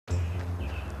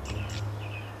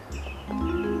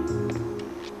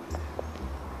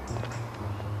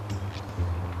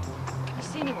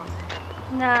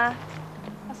Nah,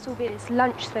 that's all be this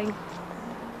lunch thing.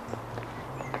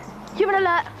 Human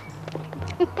alert!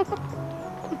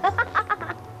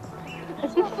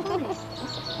 It's not funny.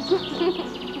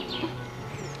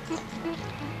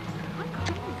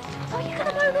 Oh, you're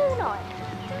gonna moan all night?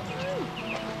 Don't move.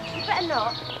 You better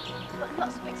not. We've got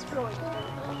lots of exploring to do.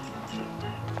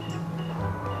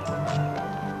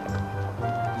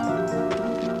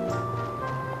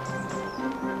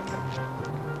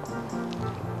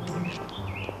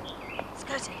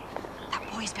 Skirty, that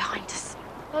boy's behind us.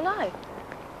 I know.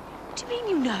 What do you mean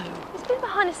you know? He's been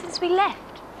behind us since we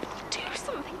left. Do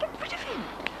something, get rid of him.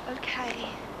 Okay.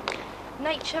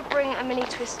 Nature, bring a mini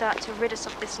twister to rid us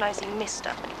of this nosy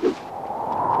mister.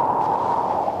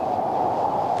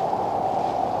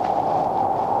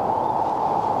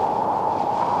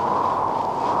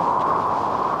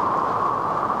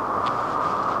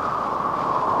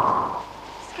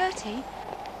 Skirty,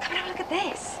 come and have a look at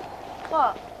this.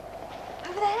 What?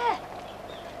 Over there.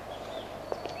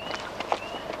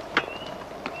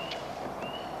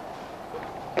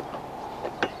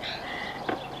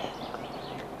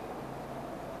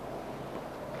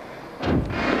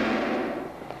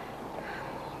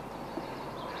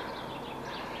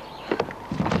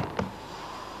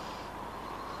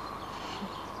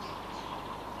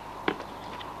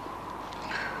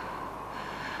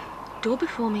 Door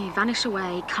before me, vanish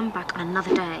away, come back on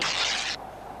another day.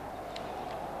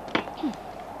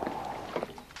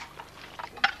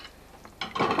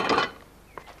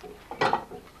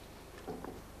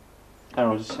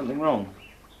 Harold, is something wrong?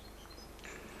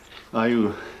 Are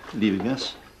you leaving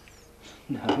us?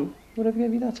 No. Whatever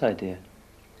gave you that idea?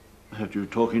 I heard you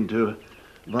talking to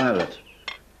Violet.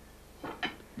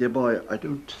 Dear boy, I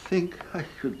don't think I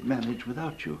could manage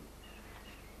without you.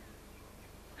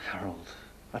 Harold,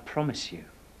 I promise you,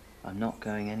 I'm not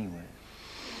going anywhere.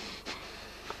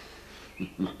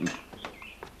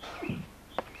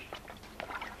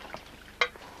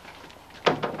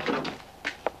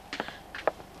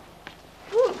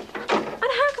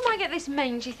 This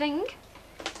mangy thing?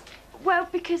 Well,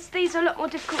 because these are a lot more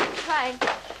difficult to play.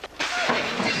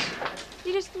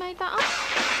 You just made that up?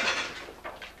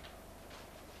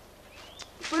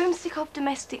 Broomstick of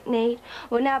domestic need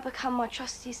will now become my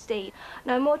trusty steed.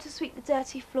 No more to sweep the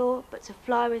dirty floor, but to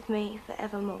fly with me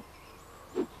forevermore.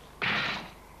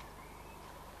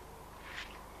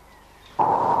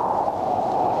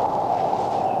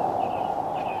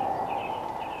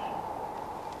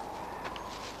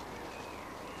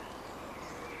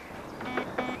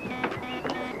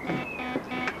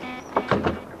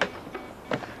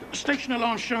 Station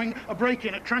alarm showing a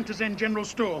break-in at Tranter's End General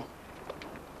Store.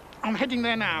 I'm heading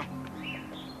there now.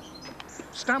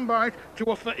 Stand by to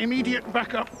offer immediate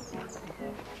backup.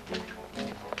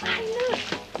 Hey, look!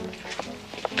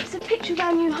 It's a picture of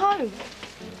our new home.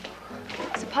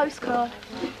 It's a postcard.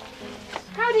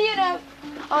 How do you know?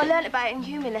 Oh, I learnt about it in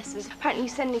humour lessons. Apparently you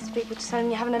send these people to tell them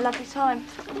you're having a lovely time.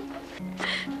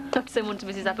 I'd send one to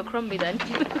Mrs. Abercrombie then.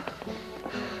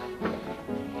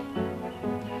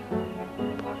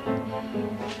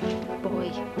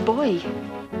 Boy.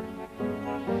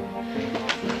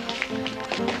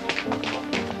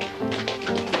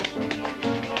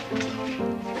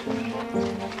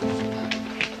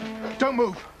 Don't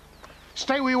move.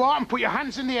 Stay where you are and put your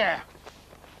hands in the air.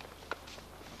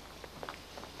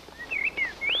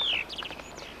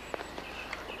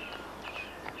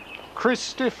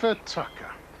 Christopher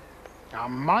Tucker. I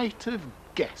might have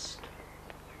guessed.